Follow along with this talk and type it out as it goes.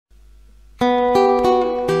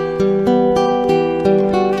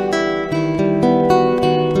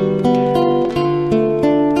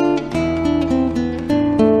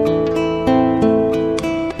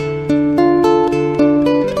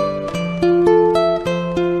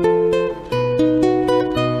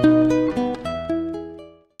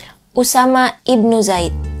Usama ibn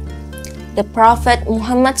Zayd, the Prophet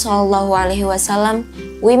Muhammad SAW,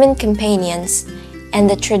 women companions, and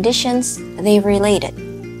the traditions they related.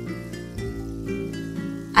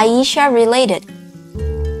 Aisha related,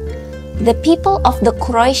 the people of the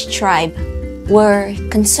Quraysh tribe were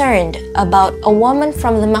concerned about a woman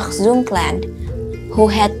from the Makhzum clan who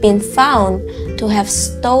had been found to have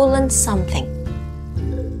stolen something.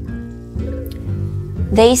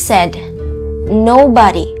 They said,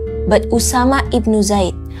 nobody but Usama ibn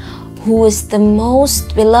Zayd, who was the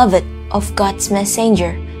most beloved of God's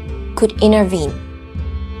messenger, could intervene.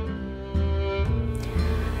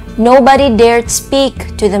 Nobody dared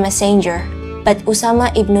speak to the messenger but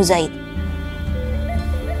Usama ibn Zayd.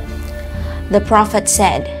 The Prophet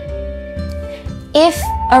said, if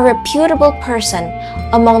a reputable person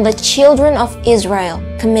among the children of Israel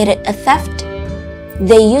committed a theft,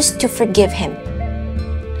 they used to forgive him.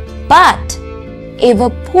 But if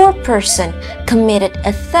a poor person committed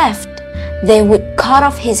a theft, they would cut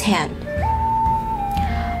off his hand.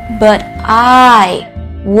 But I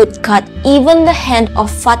would cut even the hand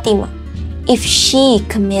of Fatima if she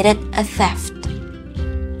committed a theft.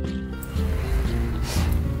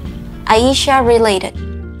 Aisha related,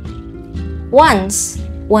 once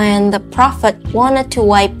when the Prophet wanted to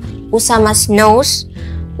wipe Usama's nose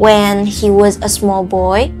when he was a small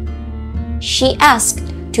boy, she asked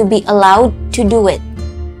to be allowed to do it.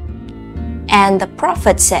 And the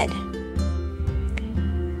Prophet said,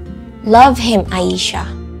 love him, Aisha,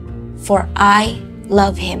 for I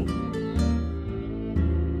love him.